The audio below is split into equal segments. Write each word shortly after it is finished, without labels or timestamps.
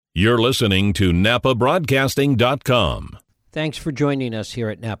You're listening to NapaBroadcasting.com. Thanks for joining us here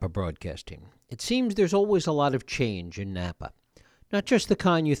at Napa Broadcasting. It seems there's always a lot of change in Napa. Not just the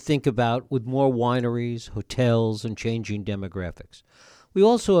kind you think about with more wineries, hotels, and changing demographics. We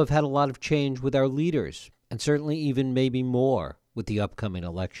also have had a lot of change with our leaders, and certainly even maybe more with the upcoming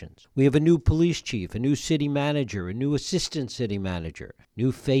elections. We have a new police chief, a new city manager, a new assistant city manager,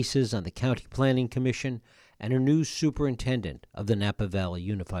 new faces on the County Planning Commission, and a new superintendent of the Napa Valley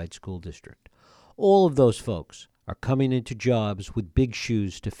Unified School District. All of those folks are coming into jobs with big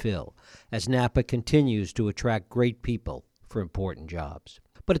shoes to fill as Napa continues to attract great people for important jobs.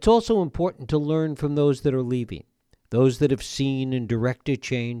 But it's also important to learn from those that are leaving, those that have seen and directed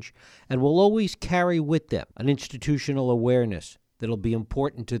change, and will always carry with them an institutional awareness that'll be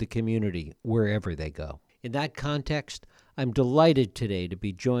important to the community wherever they go. In that context, I'm delighted today to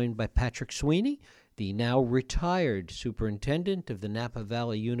be joined by Patrick Sweeney, the now retired superintendent of the Napa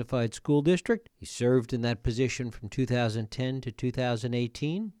Valley Unified School District. He served in that position from 2010 to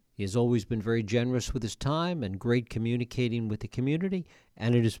 2018. He has always been very generous with his time and great communicating with the community,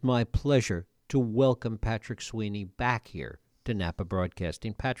 and it is my pleasure to welcome Patrick Sweeney back here to Napa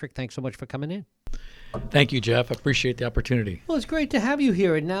Broadcasting. Patrick, thanks so much for coming in. Thank you, Jeff. I appreciate the opportunity. Well, it's great to have you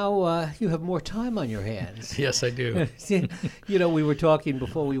here, and now you have more time on your hands. Yes, I do. You know, we were talking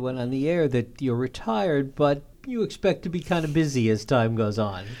before we went on the air that you're retired, but you expect to be kind of busy as time goes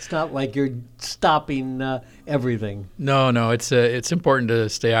on. It's not like you're stopping everything. No, it's important to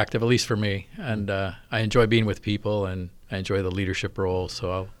stay active, at least for me. And I enjoy being with people, and I enjoy the leadership role,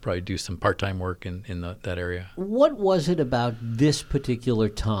 so I'll probably do some part-time work in that area. What was it about this particular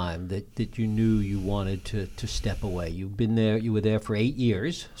time that you knew you wanted to step away? You were there for 8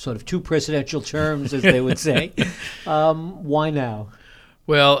 years, sort of 2 presidential terms, as they would say. Why now?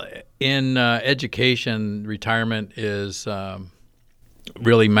 Well, in education, retirement is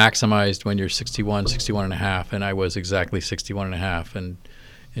really maximized when you're 61 and a half, and I was exactly 61 and a half. And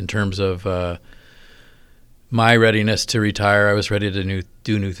in terms of my readiness to retire, I was ready to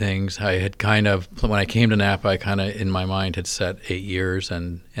do new things. I had when I came to Napa, I in my mind had set 8 years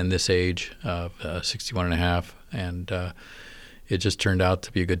and this age of 61 and a half. And it just turned out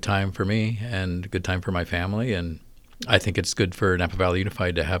to be a good time for me and a good time for my family. And I think it's good for Napa Valley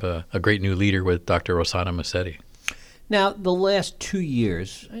Unified to have a great new leader with Dr. Rossana Massetti. Now, the last 2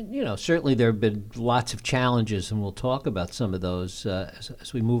 years, certainly there have been lots of challenges, and we'll talk about some of those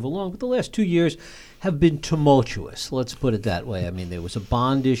as we move along. But the last 2 years have been tumultuous, let's put it that way. I mean, there was a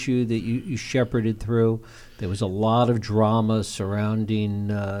bond issue that you shepherded through. There was a lot of drama surrounding,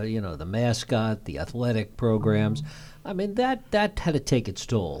 the mascot, the athletic programs. I mean, that had to take its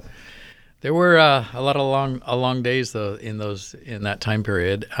toll. There were a lot of long days, though, in that time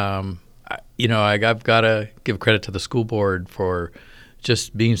period. I've got to give credit to the school board for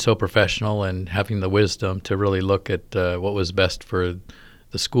just being so professional and having the wisdom to really look at what was best for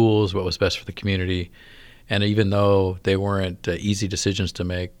the schools, what was best for the community. And even though they weren't easy decisions to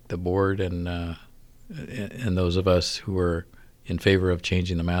make, the board and those of us who were in favor of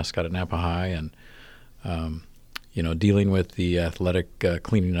changing the mascot at Napa High and dealing with the athletic,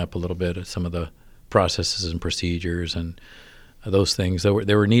 cleaning up a little bit of some of the processes and procedures and those things that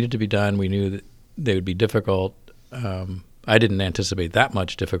were needed to be done. We knew that they would be difficult. I didn't anticipate that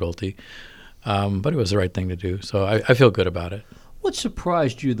much difficulty, but it was the right thing to do. So I feel good about it. What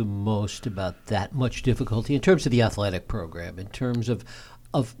surprised you the most about that much difficulty in terms of the athletic program, in terms of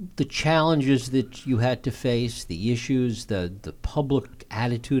the challenges that you had to face, the issues, the public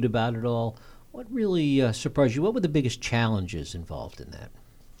attitude about it all? What really surprised you? What were the biggest challenges involved in that?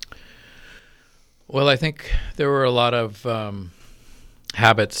 Well, I think there were a lot of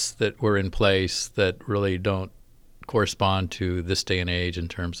habits that were in place that really don't correspond to this day and age in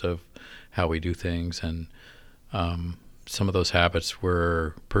terms of how we do things. And some of those habits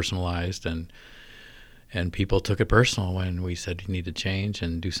were personalized, and people took it personal when we said you need to change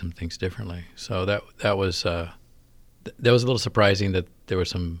and do some things differently. So that was a little surprising that there were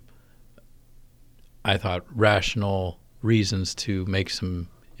some, I thought, rational reasons to make some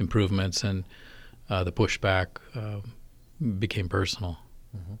improvements, and the pushback became personal.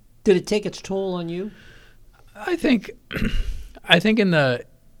 Mm-hmm. Did it take its toll on you? I think in the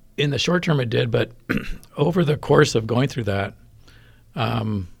short term it did, but over the course of going through that,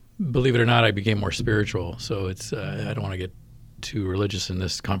 believe it or not, I became more spiritual. So it's I don't want to get too religious in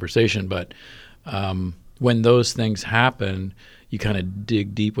this conversation, but when those things happen, you kind of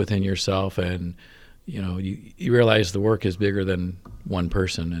dig deep within yourself, and you realize the work is bigger than one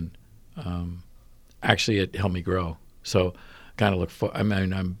person, and actually it helped me grow. So kind of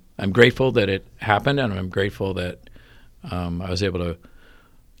I'm grateful that it happened, and I'm grateful that I was able to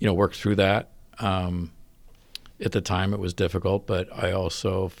worked through that. At the time, it was difficult, but I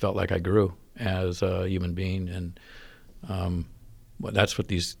also felt like I grew as a human being, and that's what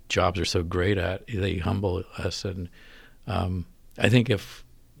these jobs are so great at. They humble us, and I think if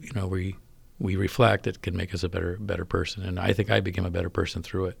we reflect, it can make us a better person, and I think I became a better person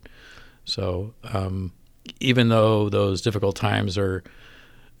through it. So even though those difficult times are,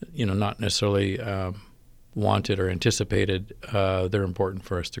 not necessarily wanted or anticipated, they're important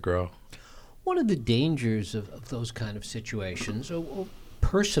for us to grow. One of the dangers of those kind of situations, or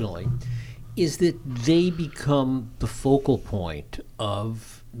personally, is that they become the focal point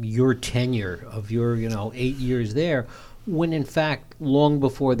of your tenure, of your 8 years there, when in fact, long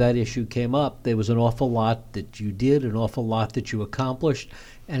before that issue came up, there was an awful lot that you did, an awful lot that you accomplished,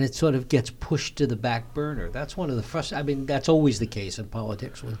 and it sort of gets pushed to the back burner. That's one of the that's always the case in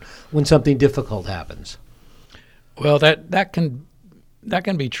politics when something difficult happens. Well, that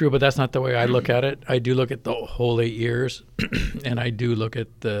can be true, but that's not the way I look at it. I do look at the whole 8 years, and I do look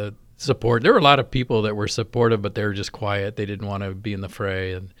at the support. There were a lot of people that were supportive, but they were just quiet. They didn't want to be in the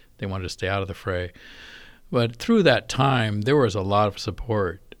fray, and they wanted to stay out of the fray. But through that time, there was a lot of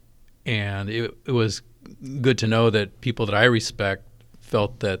support, and it was good to know that people that I respect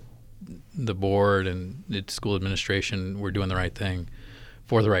felt that the board and the school administration were doing the right thing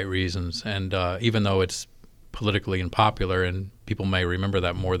for the right reasons. And even though it's politically unpopular, and people may remember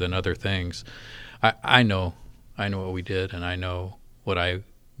that more than other things, I know what we did, and I know what I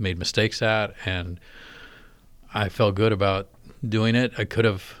made mistakes at, and I felt good about doing it. I could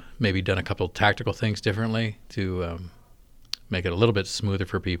have maybe done a couple of tactical things differently to make it a little bit smoother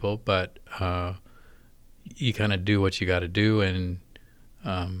for people, but you kind of do what you got to do, and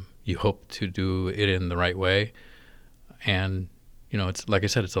you hope to do it in the right way. And it's like I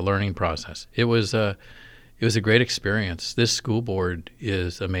said, it's a learning process. It was a great experience. This school board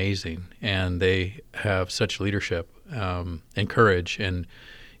is amazing, and they have such leadership and courage. And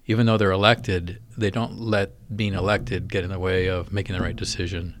even though they're elected, they don't let being elected get in the way of making the right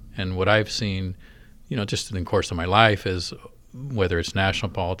decision. And what I've seen, just in the course of my life, is whether it's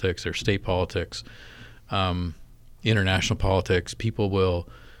national politics or state politics, international politics, people will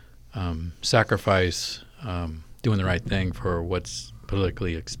sacrifice doing the right thing for what's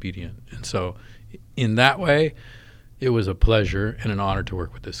politically expedient. And so in that way, it was a pleasure and an honor to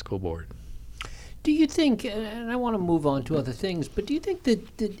work with this school board. Do you think, and I want to move on to other things, but do you think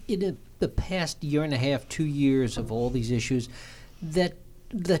that in the past year and a half, 2 years of all these issues, that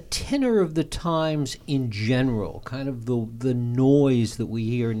the tenor of the times in general, kind of the noise that we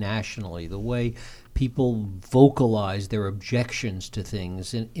hear nationally, the way people vocalize their objections to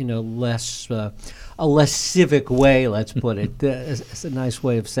things in a less civic way, let's put it, it's a nice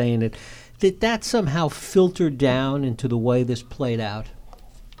way of saying it, that somehow filtered down into the way this played out?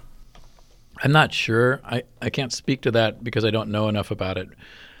 I'm not sure. I can't speak to that because I don't know enough about it.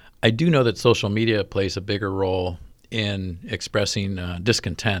 I do know that social media plays a bigger role in expressing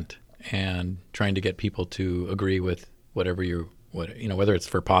discontent and trying to get people to agree with whatever whether it's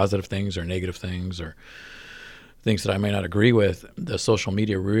for positive things or negative things or things that I may not agree with. The social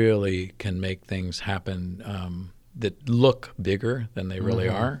media really can make things happen that look bigger than they really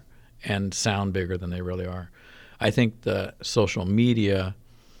are and sound bigger than they really are. I think the social media,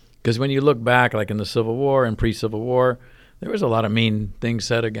 because when you look back, like in the Civil War and pre-Civil War, there was a lot of mean things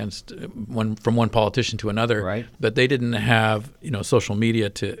said against from one politician to another, right? But they didn't have social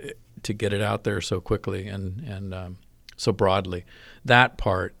media to get it out there so quickly and so broadly. That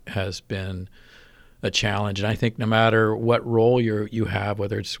part has been a challenge, and I think no matter what role you have,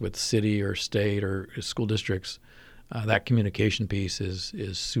 whether it's with city or state or school districts, that communication piece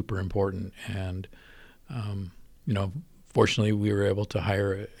is super important. And fortunately, we were able to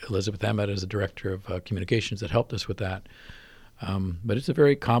hire Elizabeth Emmett as the director of communications that helped us with that. But it's a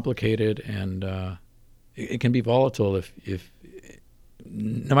very complicated and it can be volatile if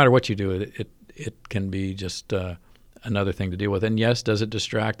no matter what you do, it can be just another thing to deal with. And yes, does it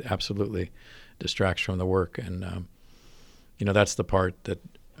distract? Absolutely, distracts from the work. And that's the part that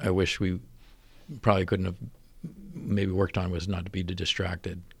I wish we probably couldn't have maybe worked on, was not to be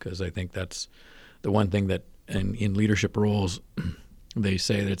distracted, because I think that's the one thing that in leadership roles they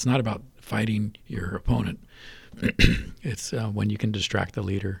say that it's not about fighting your opponent. It's when you can distract the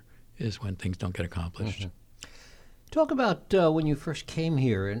leader is when things don't get accomplished. Talk about when you first came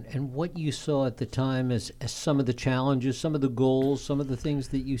here and what you saw at the time as some of the challenges, some of the goals, some of the things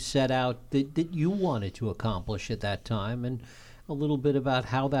that you set out that you wanted to accomplish at that time, and a little bit about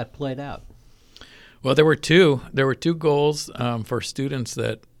how that played out. Well, there were two goals for students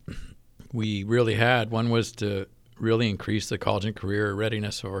that we really had. One was to really increase the college and career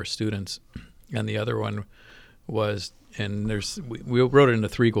readiness of our students. And the other one was, and we wrote it into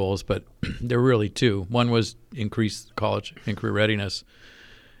 3 goals, but there were really 2. One was increase college and career readiness,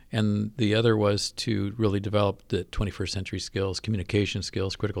 and the other was to really develop the 21st century skills, communication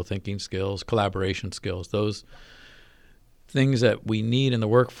skills, critical thinking skills, collaboration skills, those things that we need in the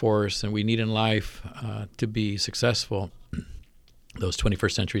workforce and we need in life to be successful, those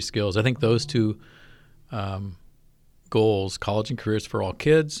 21st century skills. I think those 2 goals, college and careers for all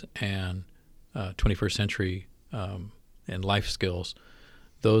kids and 21st century and life skills,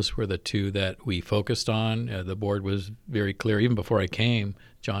 those were the 2 that we focused on. The board was very clear. Even before I came,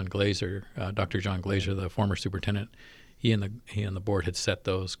 John Glazer, Dr. John Glazer, the former superintendent, he and the board had set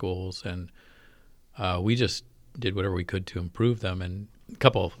those goals, and we just did whatever we could to improve them. And a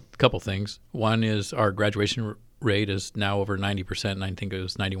couple things. One is our graduation rate is now over 90%, and I think it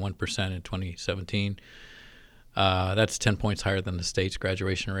was 91% in 2017. That's 10 points higher than the state's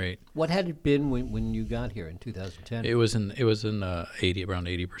graduation rate. What had it been when you got here in 2010? It was in around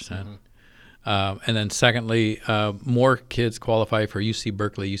 80%. And then secondly, more kids qualify for UC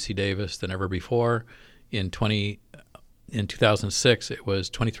Berkeley, UC Davis than ever before. In 2006, it was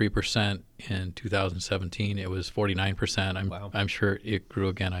 23%. In 2017, it was 49%. Wow. I'm sure it grew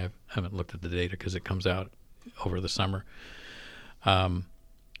again. I haven't looked at the data because it comes out over the summer.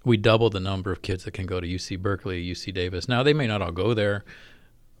 We doubled the number of kids that can go to UC Berkeley, UC Davis. Now, they may not all go there,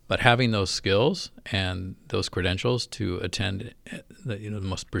 but having those skills and those credentials to attend the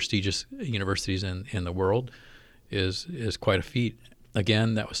most prestigious universities in the world is quite a feat.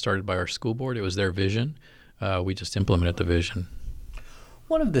 Again, that was started by our school board. It was their vision. We just implemented the vision.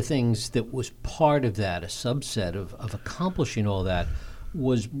 One of the things that was part of that, a subset of accomplishing all that,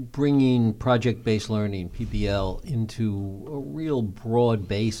 was bringing project-based learning, PBL, into a real broad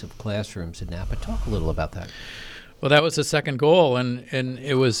base of classrooms in Napa. Talk a little about that. Well, that was the second goal, and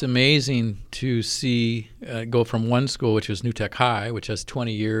it was amazing to see go from one school, which was New Tech High, which has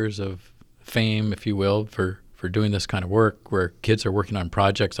 20 years of fame, if you will, for doing this kind of work, where kids are working on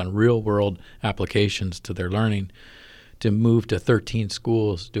projects on real-world applications to their learning, to move to 13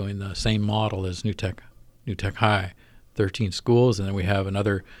 schools doing the same model as New Tech High. 13 schools, and then we have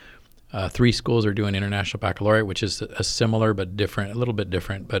another 3 schools are doing International Baccalaureate, which is a similar but different, a little bit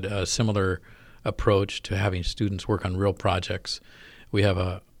different, but a similar approach to having students work on real projects. We have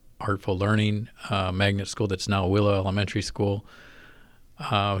a Artful Learning magnet school that's now Willow Elementary School.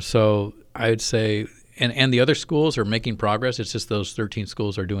 So I would say, and the other schools are making progress. It's just those 13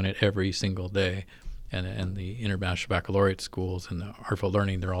 schools are doing it every single day, and the International Baccalaureate schools and the Artful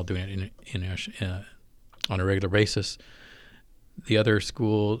Learning, they're all doing it on a regular basis. The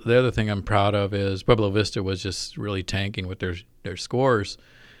other thing I'm proud of is Pueblo Vista was just really tanking with their scores,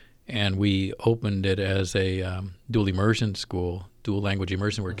 and we opened it as a dual immersion school, dual language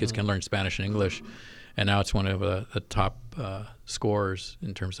immersion, where kids can learn Spanish and English, and now it's one of the top scores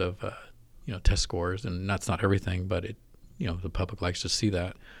in terms of test scores, and that's not everything, but the public likes to see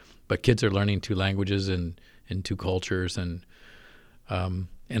that. But kids are learning 2 languages and 2 cultures, and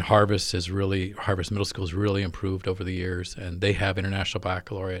Harvest Middle School has really improved over the years, and they have International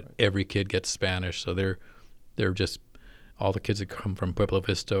Baccalaureate. Every kid gets Spanish, so they're just all the kids that come from Pueblo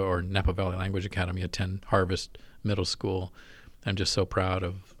Vista or Napa Valley Language Academy attend Harvest Middle School. I'm just so proud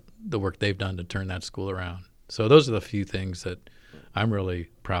of the work they've done to turn that school around. So those are the few things that I'm really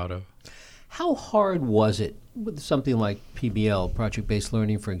proud of. How hard was it with something like PBL, project-based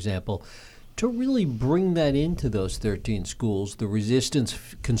learning, for example, to really bring that into those 13 schools, the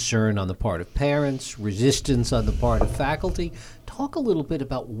resistance, concern on the part of parents, resistance on the part of faculty? Talk a little bit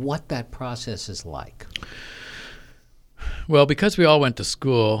about what that process is like. Well, because we all went to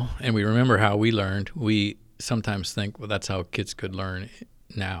school and we remember how we learned, we sometimes think, well, that's how kids could learn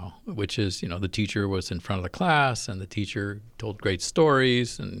now, which is, the teacher was in front of the class and the teacher told great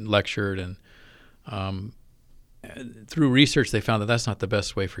stories and lectured, and through research, they found that that's not the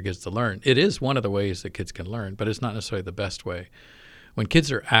best way for kids to learn. It is one of the ways that kids can learn, but it's not necessarily the best way. When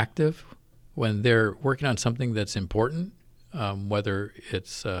kids are active, when they're working on something that's important, whether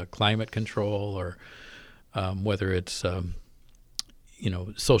it's climate control or whether it's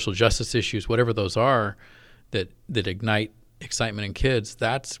social justice issues, whatever those are that ignite excitement in kids,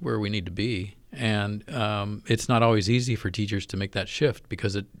 that's where we need to be. And it's not always easy for teachers to make that shift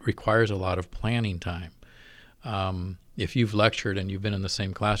because it requires a lot of planning time. If you've lectured and you've been in the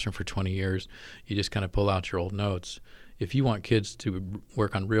same classroom for 20 years, you just kind of pull out your old notes. If you want kids to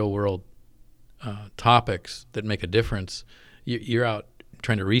work on real-world topics that make a difference, you're out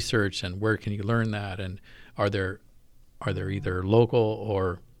trying to research, and where can you learn that? And are there either local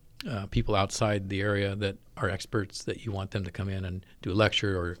or people outside the area that are experts that you want them to come in and do a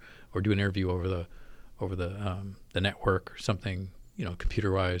lecture or do an interview over the network or something,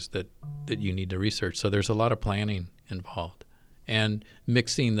 computer-wise that you need to research. So there's a lot of planning involved and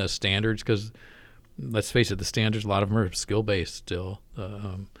mixing the standards, because let's face it, the standards, a lot of them are skill-based still.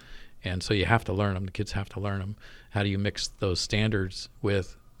 And so you have to learn them. The kids have to learn them. How do you mix those standards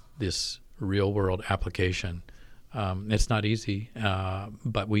with this real-world application? It's not easy,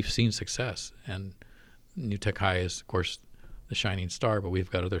 but we've seen success. And New Tech High is, of course, the shining star, but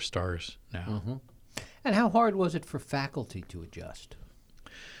we've got other stars now. Mm-hmm. And how hard was it for faculty to adjust?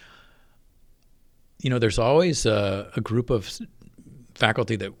 There's always a group of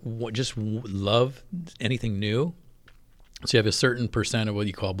faculty that just love anything new. So you have a certain percent of what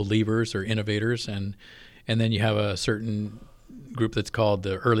you call believers or innovators, and then you have a certain group that's called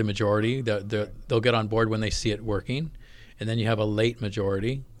the early majority. They'll get on board when they see it working. And then you have a late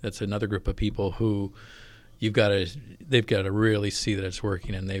majority. That's another group of people who they've got to really see that it's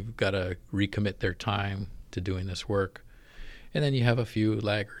working, and they've got to recommit their time to doing this work. And then you have a few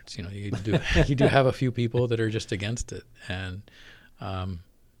laggards. You do have a few people that are just against it. And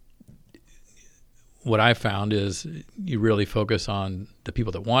what I found is you really focus on the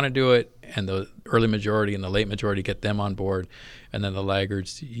people that want to do it, and the early majority and the late majority, get them on board, and then the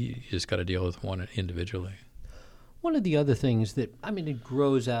laggards, you just got to deal with one individually. One of the other things that, it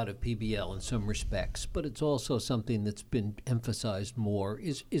grows out of PBL in some respects, but it's also something that's been emphasized more,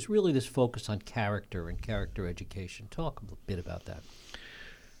 is really this focus on character and character education. Talk a bit about that.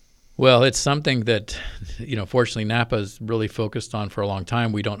 Well, it's something that, fortunately NAPA's really focused on for a long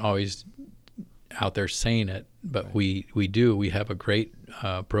time. We don't always out there saying it, but right. we do. We have a great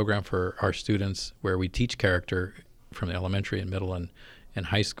program for our students where we teach character from the elementary and middle and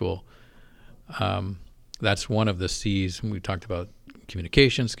high school. That's one of the C's. We talked about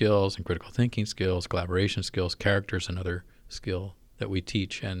communication skills and critical thinking skills, collaboration skills. Character's another skill that we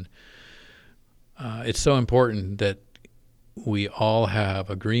teach. And it's so important that we all have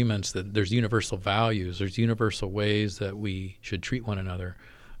agreements that there's universal values, there's universal ways that we should treat one another.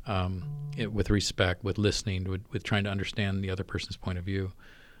 With respect, with listening, with trying to understand the other person's point of view,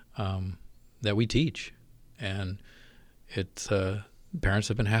 that we teach. And it's parents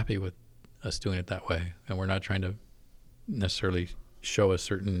have been happy with us doing it that way. And we're not trying to necessarily show a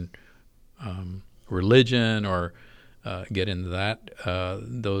certain religion or get into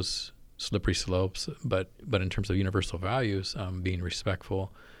those slippery slopes. But in terms of universal values, being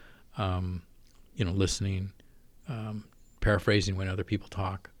respectful, listening, paraphrasing when other people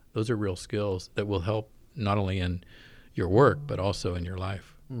talk. Those are real skills that will help not only in your work, but also in your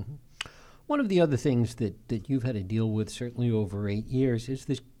life. Mm-hmm. One of the other things that you've had to deal with, certainly over 8 years, is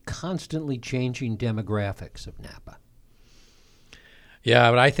this constantly changing demographics of Napa. Yeah,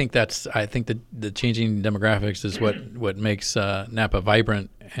 but I think the changing demographics is what makes Napa vibrant.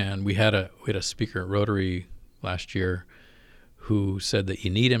 And we had a speaker at Rotary last year who said that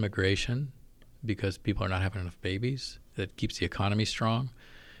you need immigration because people are not having enough babies. That keeps the economy strong.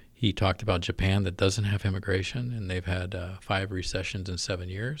 He talked about Japan that doesn't have immigration, and they've had 5 recessions in 7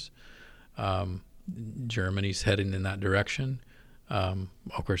 years. Germany's heading in that direction. Of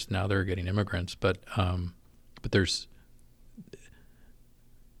course, now they're getting immigrants, but there's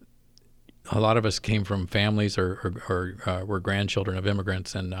a lot of us came from families or were grandchildren of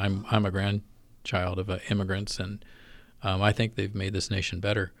immigrants, and I'm a grandchild of immigrants, and I think they've made this nation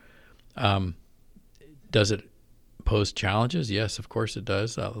better. Does it pose challenges? Yes, of course it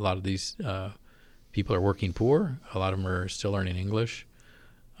does. A lot of these people are working poor. A lot of them are still learning English.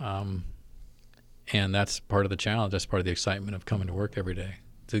 And that's part of the challenge. That's part of the excitement of coming to work every day,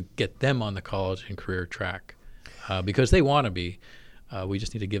 to get them on the college and career track because they want to be. We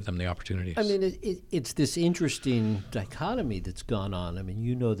just need to give them the opportunities. It's this interesting dichotomy that's gone on.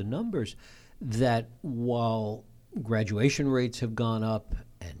 The numbers, that while graduation rates have gone up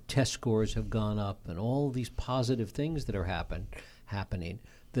and test scores have gone up and all these positive things that are happening,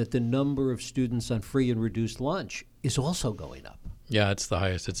 that the number of students on free and reduced lunch is also going up. Yeah, it's the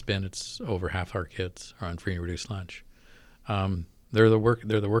highest it's been. It's over half our kids are on free and reduced lunch. They're the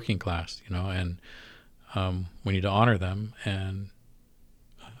working class, and we need to honor them. And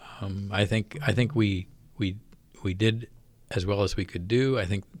I think we did as well as we could do. I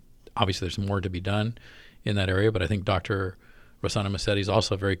think obviously there's more to be done in that area, but I think Dr. Rossana Massetti is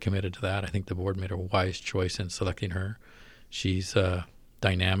also very committed to that. I think the board made a wise choice in selecting her. She's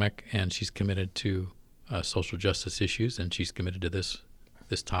dynamic, and she's committed to social justice issues, and she's committed to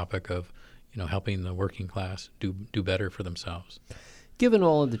this topic of helping the working class do better for themselves. Given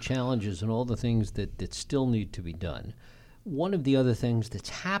all of the challenges and all the things that still need to be done, One of the other things that's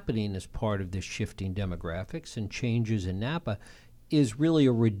happening as part of this shifting demographics and changes in Napa is really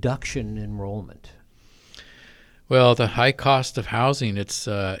a reduction in enrollment. Well, the high cost of housing, it's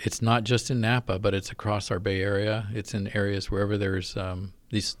not just in Napa, but it's across our Bay Area. It's in areas wherever there's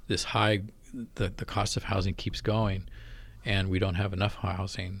this high, the cost of housing keeps going, and we don't have enough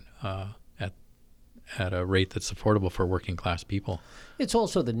housing at a rate that's affordable for working class people. It's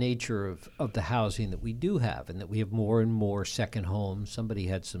also the nature of the housing that we do have, and that we have more and more second homes. Somebody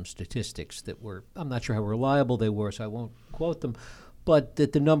had some statistics that were, I'm not sure how reliable they were, so I won't quote them, but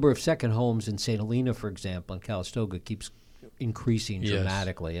that the number of second homes in St. Helena, for example, and Calistoga keeps increasing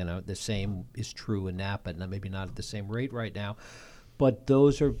dramatically. Yes. The same is true in Napa, and maybe not at the same rate right now. But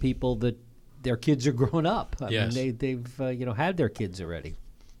those are people that their kids are grown up. I mean, they've had their kids already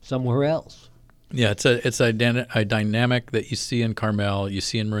somewhere else. Yeah, it's a dynamic that you see in Carmel, you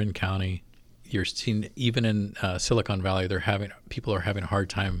see in Marin County, you're seeing even in Silicon Valley. People are having a hard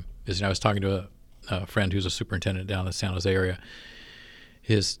time visiting. I was talking to a friend who's a superintendent down in the San Jose area.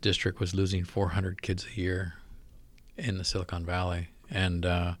 His district was losing 400 kids a year in the Silicon Valley, and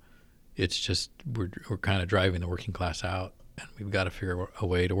it's just we're kind of driving the working class out, and we've got to figure a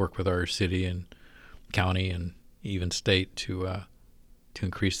way to work with our city and county and even state to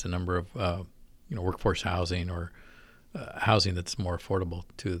increase the number of workforce housing or housing that's more affordable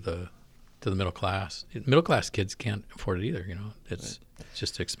to the middle class. Middle class kids can't afford it either. It's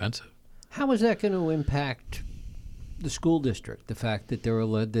just expensive. How is that going to impact the school district? The fact that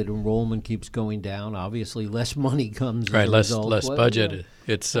that enrollment keeps going down, obviously less money comes as a result. Less budget.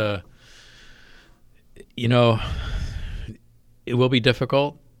 It's it will be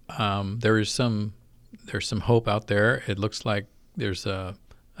difficult. There's some hope out there. It looks like there's a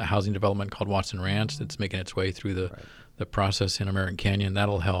housing development called Watson Ranch that's making its way through the process in American Canyon.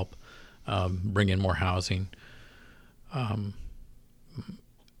 That'll help bring in more housing.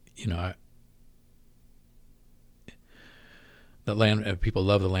 The land people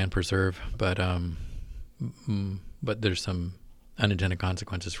love the land preserve, but there's some unintended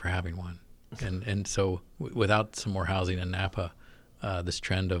consequences for having one, and so without some more housing in Napa, this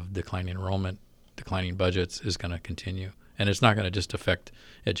trend of declining enrollment, declining budgets is going to continue, and it's not going to just affect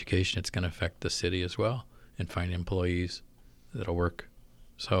education; it's going to affect the city as well, and find employees that'll work.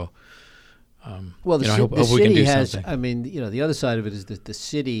 So, well, the hope city we can do has. something. I mean, the other side of it is that the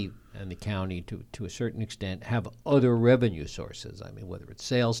city and the county, to a certain extent, have other revenue sources. I mean, whether it's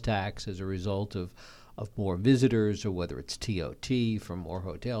sales tax as a result of more visitors, or whether it's TOT from more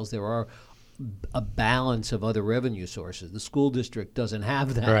hotels, there are a balance of other revenue sources. The school district doesn't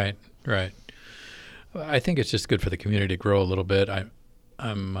have that. Right. I think it's just good for the community to grow a little bit.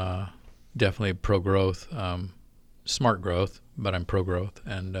 I'm definitely pro-growth, smart growth, but I'm pro-growth,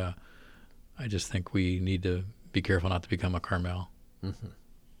 and I just think we need to be careful not to become a Carmel. Mm-hmm.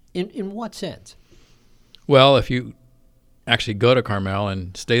 In what sense? Well, if you actually go to Carmel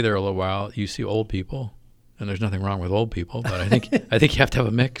and stay there a little while, you see old people, and there's nothing wrong with old people, but I think you have to have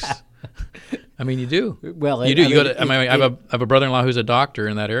a mix. I mean, you do. Well, you do. I have a brother-in-law who's a doctor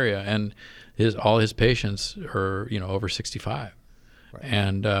in that area, and all his patients are over 65. Right.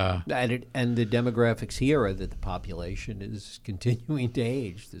 And the demographics here are that the population is continuing to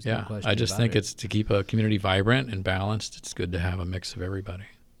age. There's no question I just about think it. it's to keep a community vibrant and balanced. It's good to have a mix of everybody.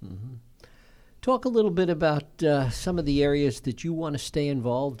 Mm-hmm. Talk a little bit about some of the areas that you want to stay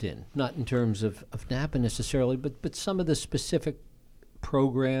involved in, not in terms of Napa necessarily, but some of the specific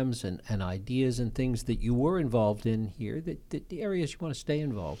programs and ideas and things that you were involved in here, that the areas you want to stay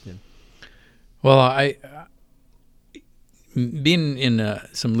involved in. Well, being in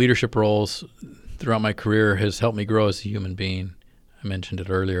some leadership roles throughout my career has helped me grow as a human being. I mentioned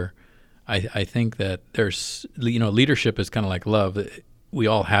it earlier. I think that there's, leadership is kind of like love. We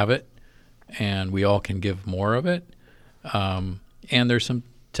all have it, and we all can give more of it. And there's some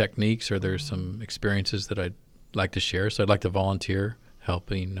techniques or there's some experiences that I'd like to share. So I'd like to volunteer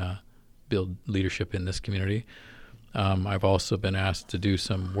helping build leadership in this community. I've also been asked to do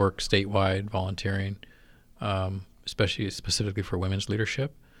some work statewide, volunteering, specifically for women's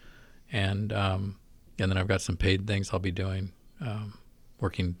leadership. And then I've got some paid things I'll be doing,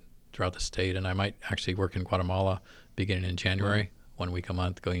 working throughout the state. And I might actually work in Guatemala beginning in January, 1 week a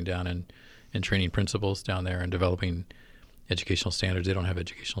month, going down and training principals down there and developing educational standards. They don't have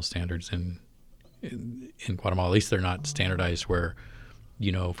educational standards in Guatemala. At least they're not standardized where,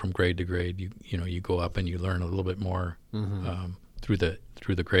 from grade to grade, you go up and you learn a little bit more through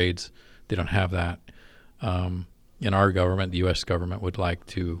the grades. They don't have that. In our government, the U.S. government would like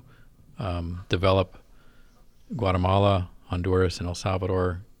to develop Guatemala, Honduras, and El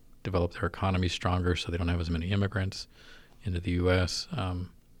Salvador, develop their economies stronger so they don't have as many immigrants, into the U.S.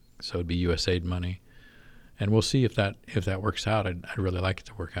 So it'd be USAID money, and we'll see if that works out. I'd really like it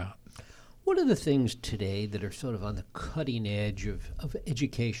to work out. What are the things today that are sort of on the cutting edge of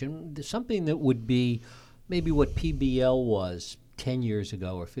education? There's something that would be maybe what PBL was 10 years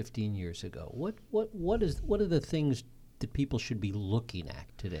ago or 15 years ago. What are the things that people should be looking at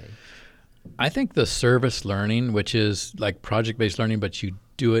today? I think the service learning, which is like project-based learning, but you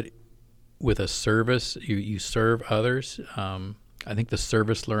do it with a service, you serve others. I think the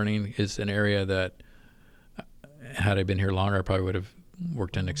service learning is an area that, had I been here longer, I probably would have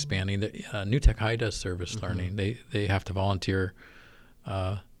worked on expanding. New Tech High does service learning. They have to volunteer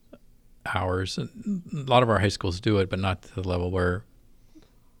hours. A lot of our high schools do it, but not to the level where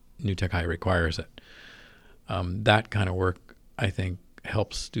New Tech High requires it. That kind of work, I think,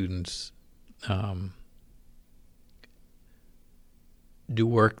 helps students do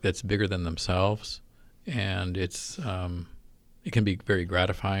work that's bigger than themselves, and it can be very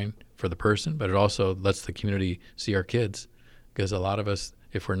gratifying for the person, but it also lets the community see our kids, because a lot of us,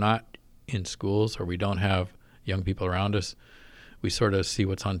 if we're not in schools or we don't have young people around us, we sort of see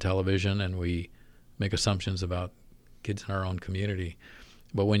what's on television and we make assumptions about kids in our own community.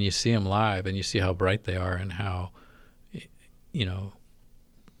 But when you see them live and you see how bright they are and how,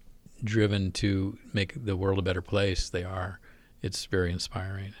 driven to make the world a better place they are, it's very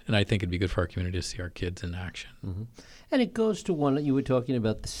inspiring. And I think it'd be good for our community to see our kids in action. Mm-hmm. And it goes to one, you were talking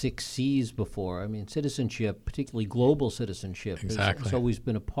about the 6 C's before. I mean, citizenship, particularly global citizenship, has always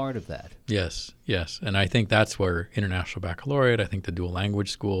been a part of that. Yes. And I think that's where International Baccalaureate, I think the dual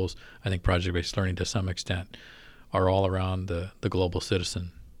language schools, I think project-based learning to some extent are all around the global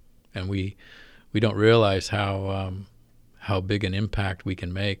citizen. And we don't realize how big an impact we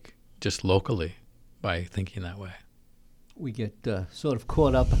can make just locally by thinking that way. We get sort of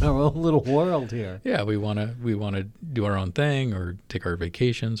caught up in our own little world here. Yeah, we want to do our own thing or take our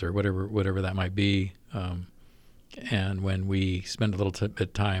vacations or whatever that might be. And when we spend a little bit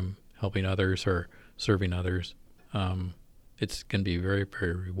of time helping others or serving others, it's can be very,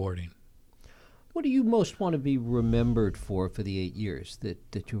 very rewarding. What do you most want to be remembered for the 8 years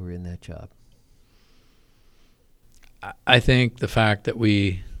that you were in that job? I think the fact that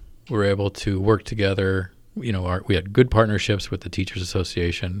we were able to work together. We had good partnerships with the Teachers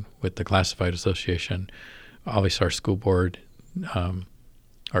Association, with the Classified Association, obviously our school board, our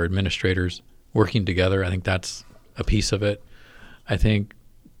administrators working together. I think that's a piece of it. I think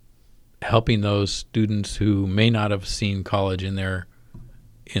helping those students who may not have seen college in their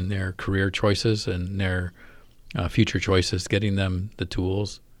career choices and their future choices, getting them the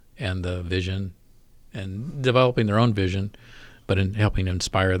tools and the vision and developing their own vision, but in helping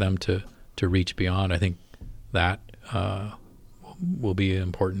inspire them to reach beyond. I think that will be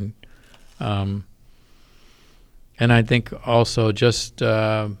important. And I think also just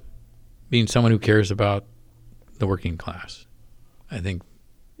being someone who cares about the working class. I think,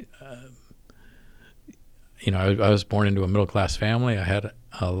 I was born into a middle-class family. I had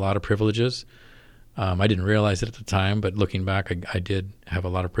a lot of privileges. I didn't realize it at the time, but looking back, I did have a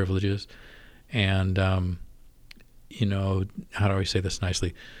lot of privileges. And, how do I say this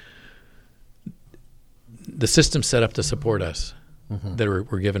nicely? The system's set up to support us, that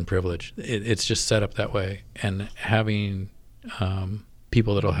we're given privilege. It's just set up that way. And having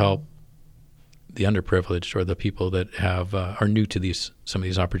people that'll help the underprivileged or the people that are new to some of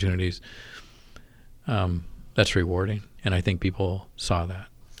these opportunities, that's rewarding. And I think people saw that.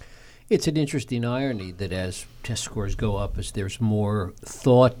 It's an interesting irony that as test scores go up, as there's more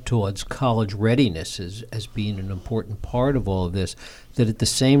thought towards college readiness as being an important part of all of this, that at the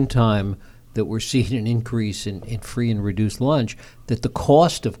same time that we're seeing an increase in free and reduced lunch, that the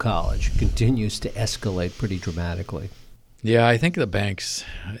cost of college continues to escalate pretty dramatically. Yeah, I think the banks,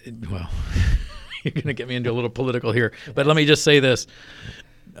 well, you're going to get me into a little political here, but let me just say this.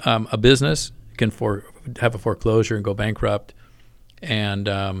 A business can have a foreclosure and go bankrupt and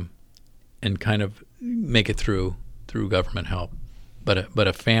kind of make it through government help. But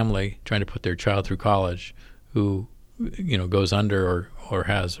a family trying to put their child through college who, goes under or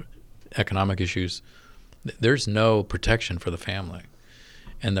has economic issues, there's no protection for the family.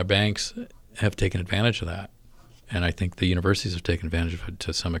 And the banks have taken advantage of that. And I think the universities have taken advantage of it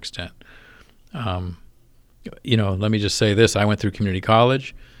to some extent. Let me just say this. I went through community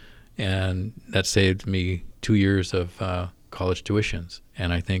college, and that saved me 2 years of college tuitions.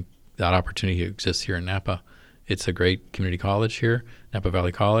 And I think that opportunity exists here in Napa. It's a great community college here, Napa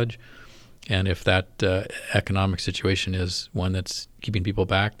Valley College. And if that economic situation is one that's keeping people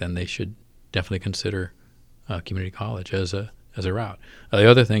back, then they should definitely consider community college as a route. The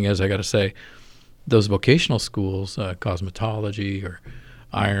other thing is, I got to say, those vocational schools, cosmetology or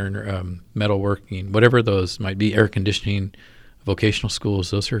iron, metalworking, whatever those might be, air conditioning, vocational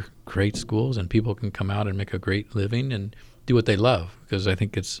schools, those are great schools, and people can come out and make a great living and do what they love, because I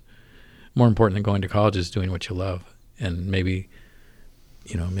think it's more important than going to college is doing what you love. And maybe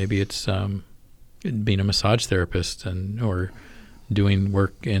it's being a massage therapist or doing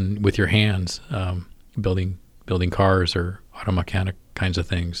work with your hands, building cars or auto mechanic kinds of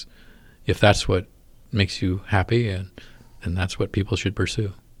things. If that's what makes you happy, and that's what people should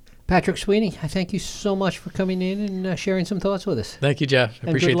pursue. Patrick Sweeney, I thank you so much for coming in and sharing some thoughts with us. Thank you, Jeff. I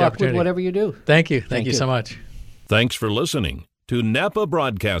appreciate the opportunity. Good luck with whatever you do. Thank you. Thank you so much. Thanks for listening to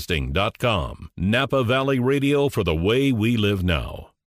NapaBroadcasting.com. Napa Valley Radio for the way we live now.